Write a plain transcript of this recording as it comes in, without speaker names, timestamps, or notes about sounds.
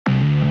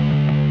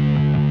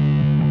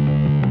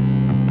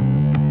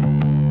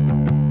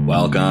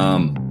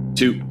Welcome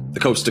to the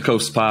Coast to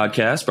Coast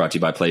podcast, brought to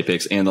you by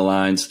PlayPicks and the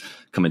Lines,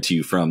 coming to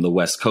you from the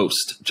West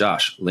Coast.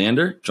 Josh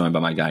Lander, joined by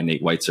my guy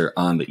Nate Weitzer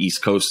on the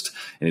East Coast,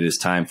 and it is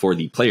time for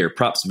the player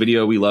props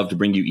video we love to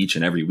bring you each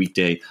and every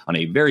weekday on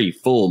a very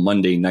full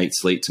Monday night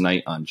slate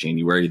tonight on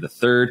January the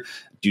 3rd.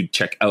 Do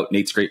check out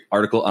Nate's great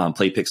article on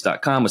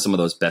playpicks.com with some of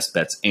those best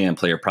bets and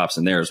player props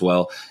in there as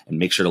well. And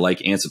make sure to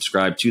like and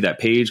subscribe to that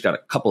page. Got a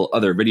couple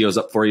other videos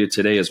up for you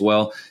today as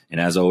well. And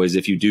as always,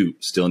 if you do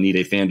still need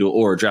a FanDuel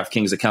or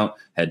DraftKings account,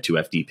 head to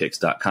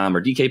fdpicks.com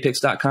or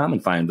dkpicks.com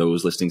and find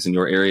those listings in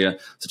your area,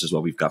 such as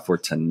what we've got for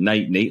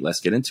tonight. Nate, let's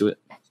get into it.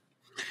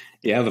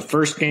 Yeah, the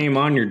first game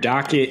on your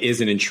docket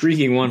is an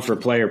intriguing one for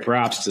player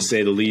props, to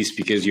say the least,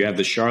 because you have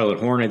the Charlotte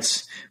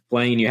Hornets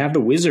playing. You have the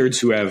Wizards,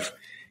 who have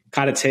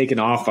kind of taken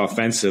off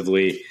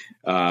offensively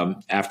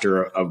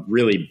after a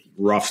really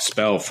rough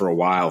spell for a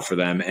while for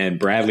them. And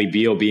Bradley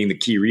Beal being the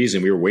key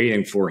reason. We were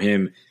waiting for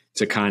him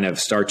to kind of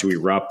start to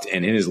erupt.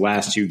 And in his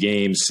last two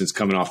games since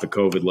coming off the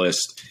COVID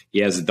list, he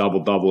has a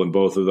double-double in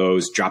both of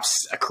those,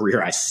 drops a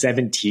career-high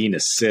 17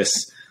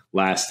 assists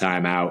last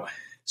time out.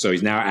 So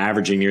he's now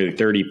averaging nearly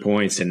 30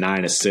 points and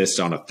 9 assists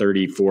on a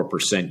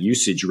 34%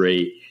 usage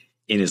rate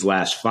in his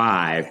last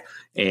 5.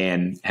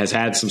 And has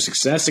had some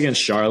success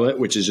against Charlotte,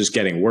 which is just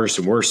getting worse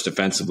and worse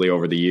defensively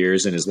over the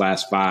years. In his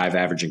last 5,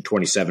 averaging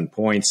 27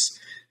 points,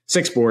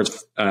 6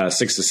 boards,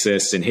 6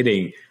 assists, and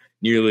hitting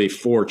nearly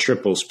 4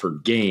 triples per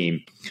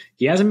game.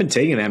 He hasn't been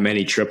taking that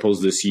many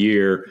triples this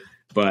year,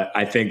 but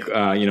I think,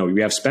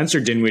 we have Spencer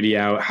Dinwiddie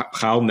out,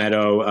 Kyle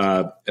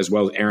Neto, as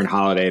well as Aaron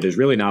Holiday. There's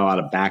really not a lot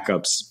of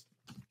backups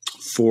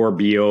for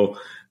Beal.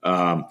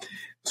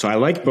 So I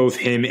like both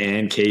him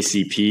and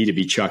KCP to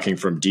be chucking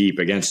from deep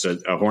against a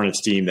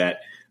Hornets team that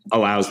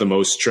allows the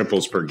most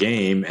triples per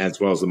game as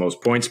well as the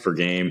most points per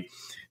game.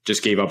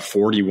 Just gave up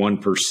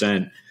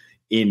 41%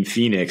 in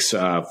Phoenix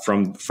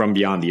from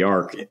beyond the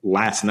arc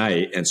last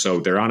night. And so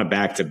they're on a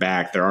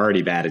back-to-back. They're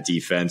already bad at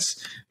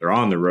defense. They're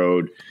on the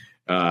road.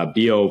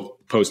 Beal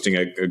posting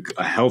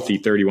a healthy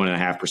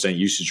 31.5%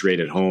 usage rate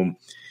at home.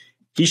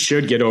 He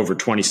should get over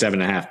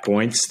 27.5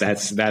 points.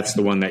 That's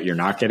the one that you're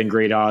not getting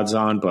great odds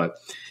on, but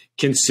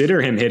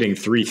consider him hitting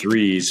 3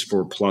 threes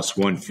for plus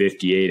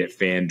 158 at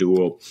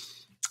FanDuel.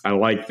 I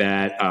like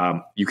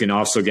that. You can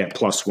also get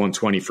plus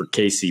 120 for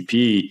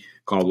KCP,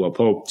 Caldwell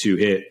Pope, to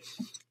hit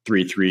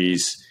 3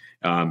 threes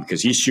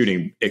because he's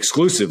shooting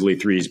exclusively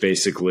threes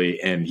basically,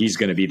 and he's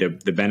going to be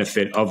the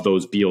benefit of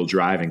those Beal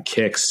drive and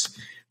kicks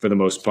for the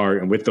most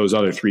part. And with those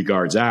other 3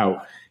 guards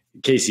out,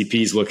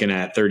 KCP's looking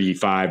at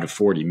 35 to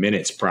 40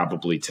 minutes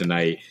probably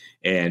tonight.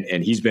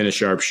 And he's been a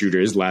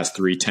sharpshooter. His last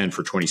 3, 10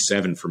 for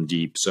 27 from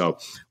deep. So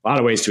a lot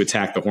of ways to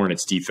attack the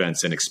Hornets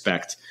defense and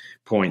expect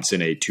points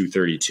in a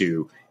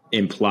 232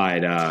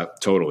 implied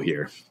total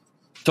here.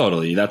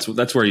 Totally.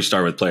 That's where you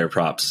start with player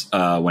props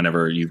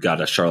whenever you've got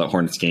a Charlotte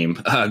Hornets game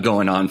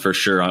going on for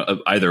sure.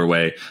 Either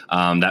way,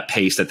 that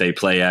pace that they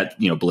play at,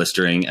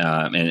 blistering.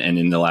 And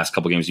in the last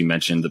couple games you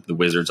mentioned, the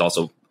Wizards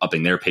also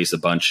upping their pace a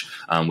bunch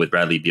with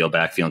Bradley Beal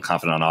back, feeling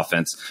confident on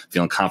offense,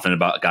 feeling confident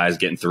about guys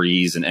getting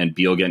threes and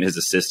Beal getting his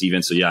assist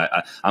even. So,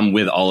 yeah, I'm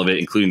with all of it,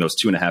 including those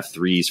 2.5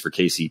 threes for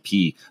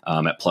KCP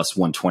at plus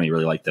 120.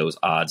 Really like those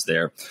odds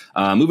there.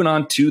 Moving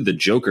on to the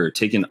Joker,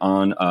 taking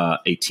on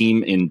a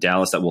team in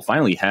Dallas that will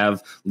finally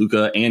have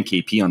Luka and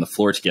KP on the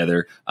floor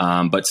together,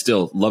 but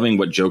still loving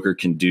what Joker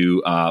can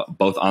do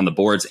both on the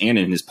boards and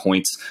in his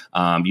points.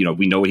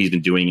 We know what he's been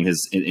doing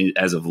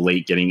as of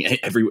late, getting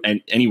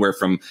anywhere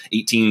from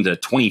 18 to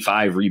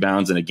 25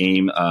 rebounds in a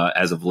game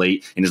as of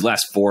late. In his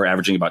last 4,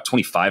 averaging about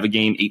 25 a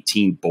game,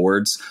 18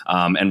 boards,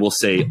 and we'll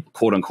say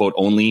quote unquote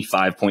only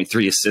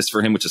 5.3 assists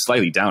for him, which is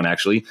slightly down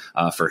actually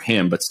for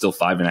him, but still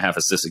 5.5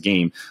 assists a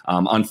game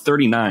on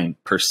 39%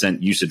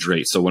 usage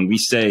rate. So when we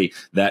say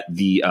that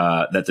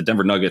the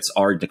Denver Nuggets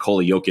are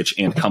Nikola Jokic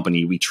and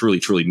company, we truly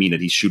mean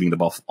it. He's shooting the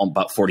ball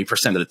about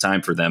 40% of the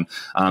time for them.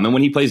 And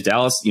when he plays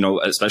Dallas,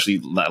 especially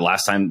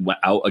last time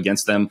out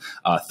against them,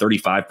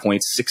 35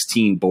 points,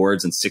 16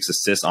 boards, and 6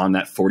 assists on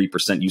that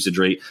 40% usage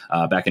rate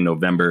back in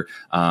November.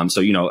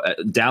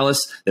 Dallas,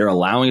 they're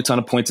allowing a ton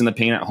of points in the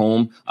paint at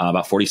home,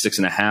 about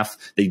 46.5.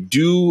 They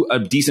do a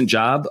decent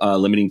job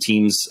limiting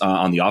teams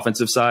on the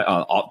offensive side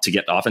to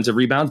get offensive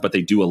rebounds, but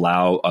they do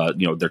allow,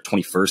 they're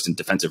 21st in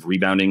defensive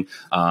rebounding.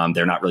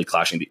 They're not really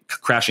crashing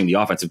the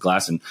offensive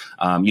glass. And,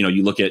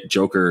 you look at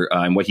Joker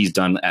and what he's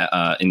done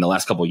in the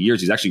last couple of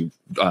years, he's actually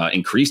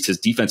increased his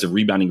defensive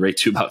rebounding rate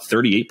to about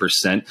 38%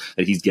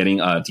 that he's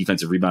getting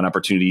defensive rebound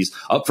opportunities,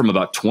 up from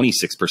about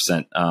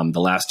 26% the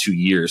last 2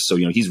 years. So,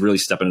 he's really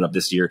stepping it up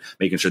this year,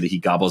 making sure that he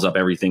gobbles up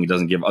everything. He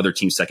doesn't give other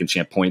teams second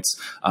chance points.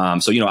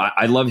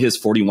 I love his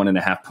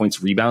 41.5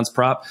 points rebounds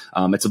prop.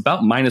 It's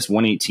about minus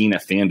 118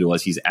 at FanDuel,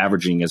 as he's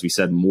averaging, as we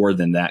said, more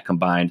than that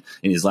combined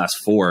in his last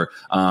 4.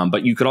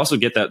 But you could also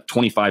get that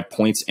 25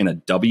 points in a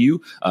W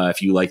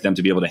if you like them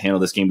to be able to handle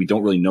this game. We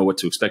don't really know what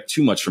to expect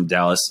too much from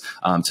Dallas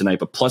tonight,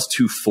 but plus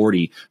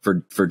 240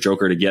 for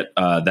Joker to get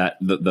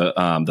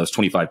those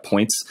 25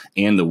 points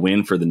and the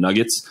win for the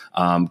Nuggets.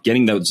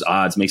 Getting those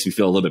odds makes me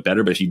feel a little bit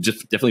better, but if you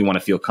just definitely want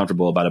to feel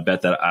comfortable about a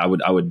bet that I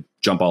would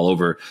jump all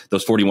over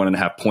those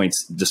 41.5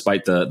 points,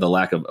 despite the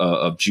lack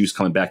of juice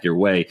coming back your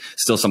way.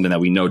 Still something that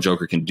we know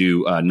Joker can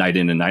do night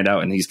in and night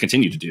out, and he's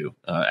continued to do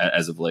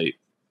as of late.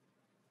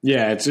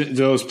 Yeah, it's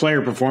those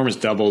player performance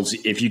doubles.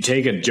 If you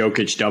take a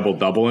Jokic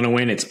double-double in a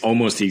win, it's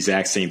almost the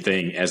exact same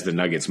thing as the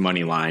Nuggets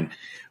money line,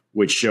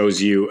 which shows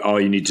you all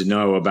you need to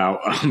know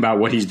about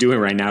what he's doing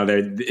right now.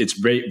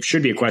 It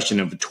should be a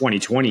question of a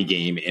 2020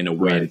 game in a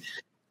win, right?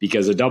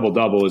 Because a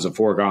double-double is a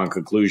foregone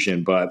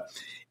conclusion, but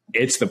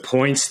it's the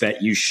points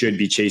that you should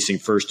be chasing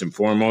first and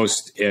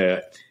foremost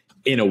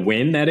in a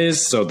win, that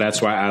is. So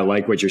that's why I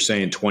like what you're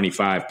saying,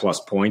 25-plus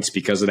points,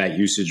 because of that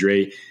usage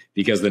rate,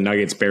 because the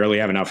Nuggets barely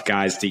have enough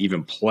guys to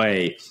even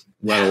play,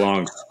 let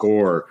alone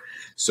score.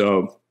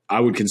 So I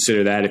would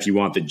consider that if you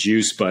want the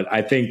juice. But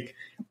I think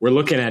we're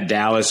looking at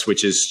Dallas,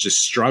 which is just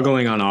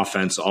struggling on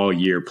offense all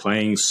year,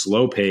 playing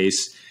slow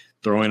pace,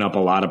 throwing up a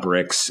lot of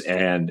bricks,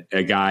 and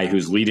a guy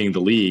who's leading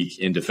the league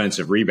in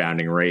defensive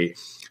rebounding rate.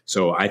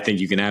 So I think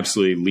you can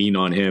absolutely lean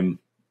on him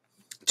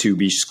to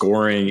be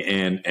scoring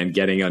and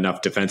getting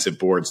enough defensive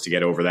boards to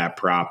get over that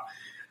prop.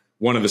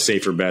 One of the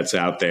safer bets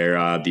out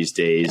there these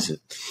days.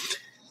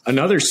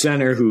 Another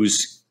center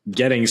who's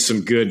getting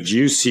some good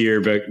juice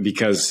here, but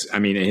because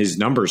his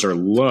numbers are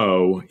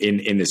low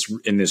in this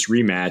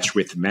rematch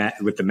with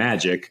the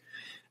Magic,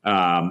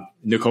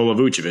 Nikola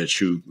Vucevic,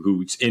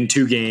 who's in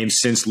 2 games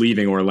since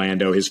leaving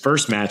Orlando. His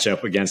first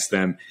matchup against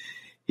them,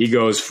 he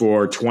goes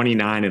for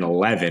 29 and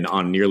 11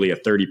 on nearly a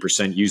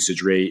 30%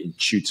 usage rate and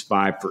shoots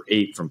 5 for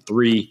 8 from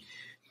 3.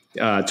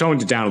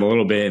 Toned it down a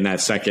little bit in that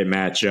second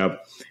matchup.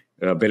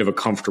 A bit of a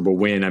comfortable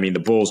win. The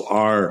Bulls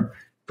are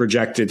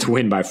projected to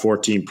win by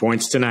 14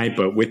 points tonight,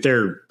 but with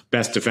their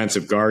best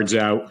defensive guards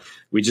out,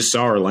 we just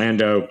saw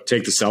Orlando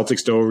take the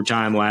Celtics to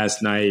overtime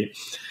last night.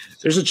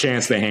 There's a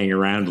chance they hang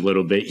around a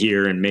little bit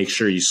here and make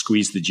sure you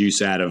squeeze the juice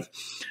out of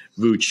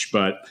Vooch,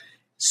 but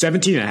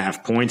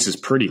 17.5 points is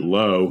pretty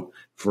low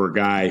for a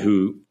guy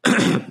who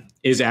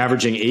is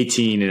averaging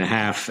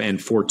 18.5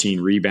 and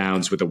 14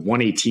 rebounds with a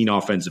 118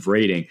 offensive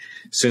rating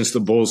since the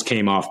Bulls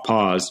came off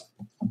pause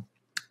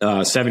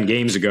 7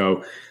 games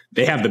ago.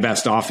 They have the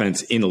best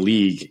offense in the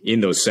league in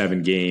those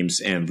 7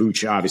 games, and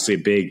Vooch obviously a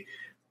big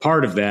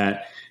part of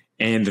that.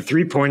 And the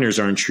three-pointers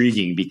are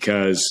intriguing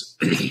because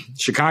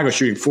Chicago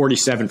shooting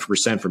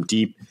 47% from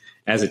deep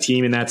as a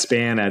team in that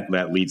span.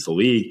 That leads the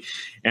league.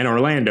 And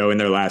Orlando in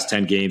their last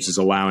 10 games is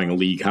allowing a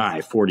league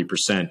high,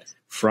 40%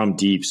 from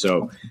deep.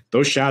 So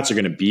those shots are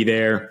going to be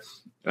there.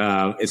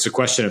 It's a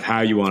question of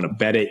how you want to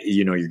bet it.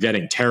 You're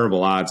getting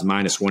terrible odds,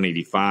 minus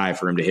 185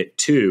 for him to hit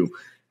 2.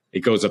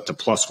 It goes up to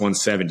plus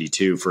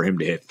 172 for him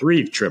to hit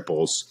 3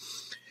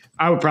 triples.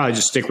 I would probably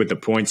just stick with the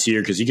points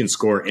here because he can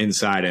score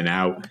inside and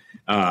out.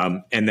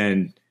 And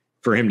then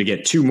for him to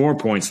get 2 more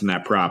points than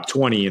that prop,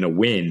 20 in a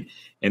win,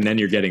 and then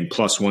you're getting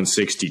plus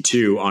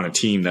 162 on a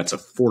team that's a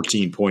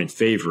 14-point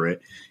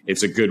favorite.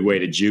 It's a good way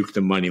to juke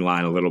the money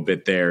line a little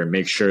bit there and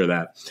make sure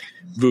that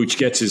Vooch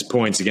gets his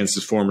points against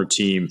his former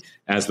team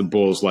as the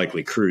Bulls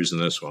likely cruise in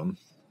this one.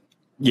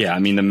 Yeah,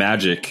 the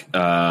Magic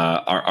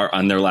are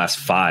on their last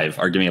 5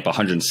 are giving up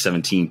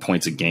 117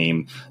 points a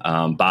game,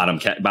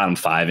 bottom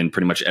 5 in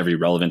pretty much every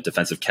relevant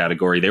defensive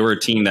category. They were a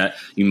team that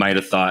you might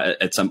have thought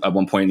at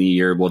one point in the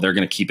year, well, they're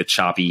going to keep it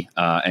choppy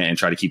and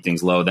try to keep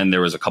things low. Then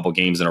there was a couple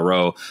games in a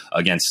row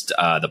against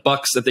the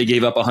Bucks that they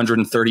gave up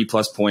 130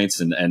 plus points,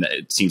 and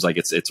it seems like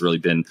it's really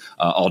been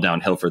all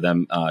downhill for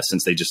them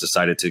since they just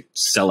decided to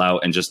sell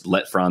out and just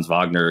let Franz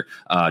Wagner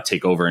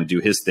take over and do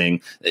his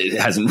thing. It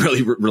hasn't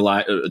really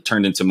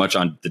turned into much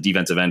on the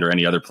defensive end or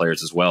any other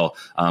players as well,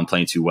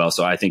 playing too well.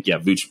 So I think,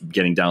 Vooch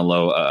getting down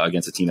low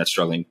against a team that's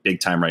struggling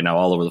big time right now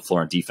all over the floor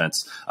on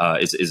defense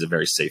is a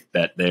very safe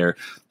bet there.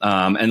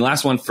 And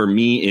last one for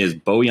me is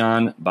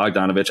Bojan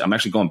Bogdanovic. I'm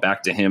actually going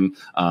back to him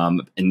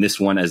in this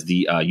one as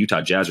the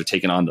Utah Jazz are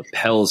taking on the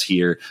Pels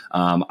here.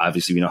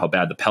 Obviously, we know how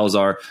bad the Pels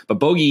are, but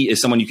Bogey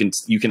is someone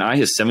you can eye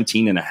his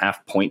 17.5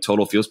 point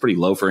total. Feels pretty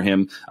low for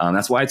him.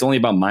 That's why it's only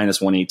about minus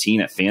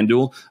 118 at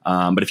FanDuel.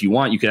 But if you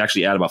want, you could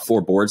actually add about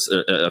 4 boards,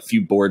 a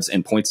few boards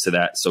and points to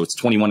that. So it's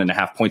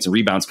 21.5 points and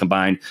rebounds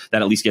combined.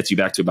 That at least gets you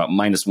back to about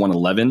minus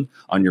 111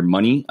 on your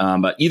money.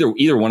 But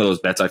either one of those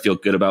bets I feel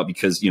good about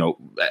because,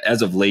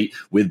 as of late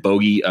with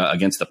Bogey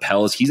against the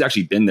Pels, he's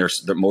actually been their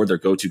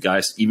go-to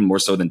guys, even more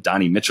so than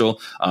Donnie Mitchell,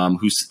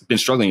 who's been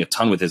struggling a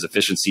ton with his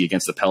efficiency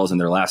against the Pels in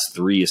their last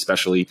 3,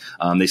 especially.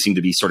 They seem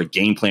to be sort of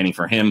game planning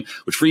for him,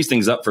 which frees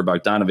things up for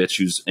Bogdanovic,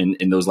 who's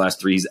in those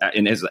last 3s,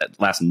 in his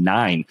last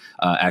 9,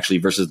 actually,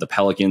 versus the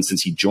Pelicans.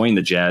 Since he joined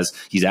the Jazz,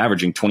 he's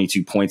averaging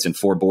 22 points and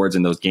 4 boards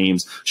in those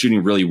games,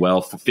 shooting really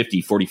well,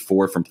 50,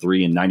 44 from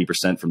 3 and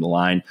 90% from the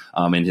line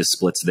in his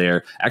splits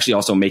there. Actually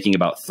also making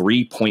about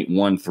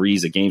 3.1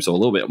 threes a game, so a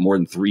little bit more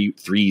than 3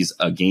 threes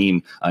a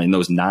game in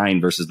those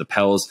 9 versus the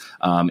Pels.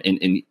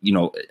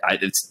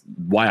 It's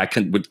why I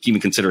would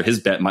even consider his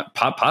bet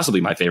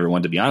possibly my favorite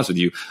one, to be honest with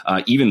you.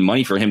 Even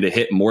money for him to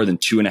hit more than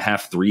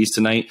 2.5 threes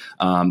tonight.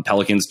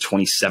 Pelicans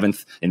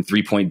 27th in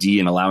 3-point D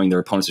and allowing their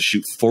opponents to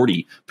shoot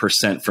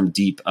 40% from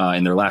deep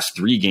in their last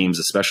 3 games,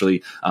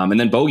 especially. And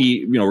then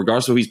Bogey,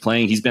 regardless of who he's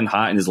playing, he's been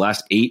hot in his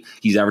last 8.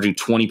 He's averaging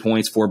 20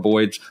 points, 4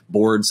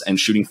 boards, and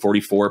shooting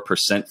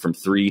 44% from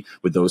 3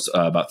 with those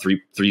about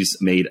 3 threes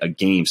made a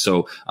game.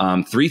 So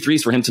 3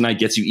 threes for him tonight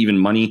gets you even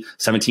money.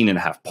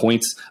 17.5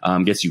 points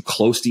gets you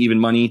close to even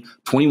money.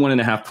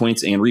 21.5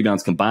 points and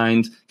rebounds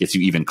combined gets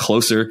you even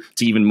closer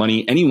to even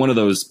money. Any one of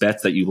those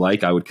bets that you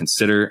like, I would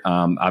consider.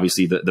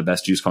 Obviously, the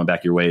best juice coming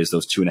back your way is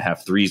those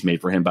 2.5 threes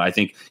made for him. But I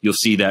think you'll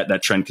see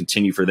that trend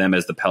continue for them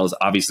as the Pels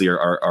obviously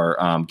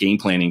are game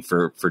planning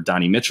for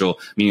Donnie Mitchell,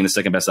 meaning the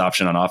second best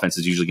option on offense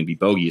is usually going to be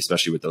Bogey,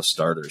 especially with those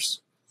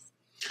starters.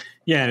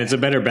 Yeah, and it's a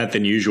better bet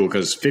than usual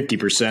because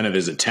 50% of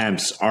his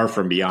attempts are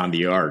from beyond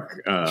the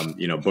arc.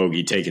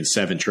 Bogey taking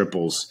 7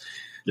 triples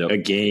a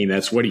game.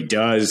 That's what he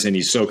does, and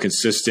he's so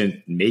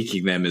consistent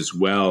making them as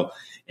well.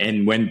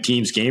 And when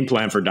teams game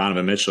plan for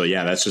Donovan Mitchell,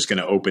 that's just going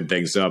to open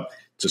things up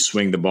to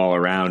swing the ball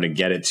around and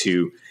get it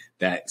to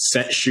that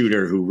set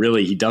shooter who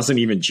really, he doesn't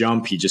even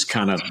jump. He just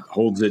kind of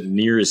holds it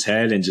near his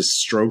head and just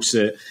strokes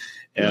it.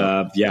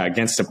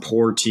 Against a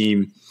poor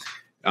team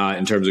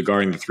in terms of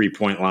guarding the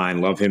 3-point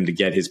line. Love him to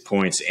get his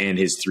points and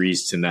his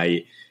threes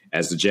tonight,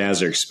 as the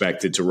Jazz are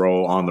expected to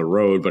roll on the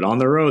road. But on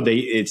the road,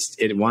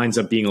 it winds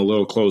up being a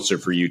little closer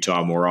for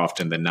Utah more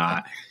often than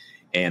not.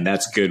 And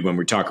that's good when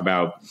we talk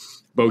about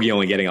Bogey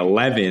only getting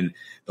 11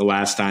 the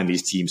last time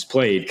these teams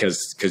played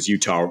because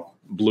Utah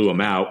blew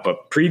him out.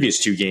 But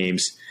previous 2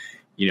 games,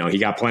 he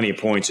got plenty of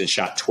points and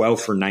shot 12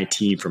 for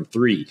 19 from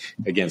 3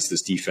 against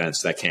this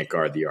defense that can't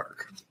guard the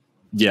arc.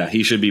 Yeah,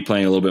 he should be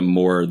playing a little bit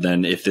more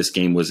than if this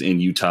game was in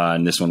Utah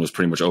and this one was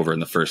pretty much over in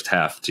the first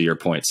half, to your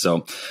point.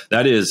 So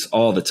that is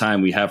all the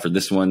time we have for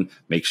this one.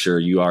 Make sure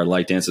you are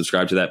liked and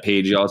subscribed to that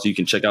page. Also, you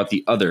can check out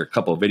the other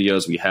couple of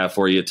videos we have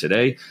for you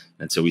today.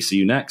 Until we see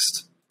you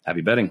next,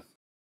 happy betting.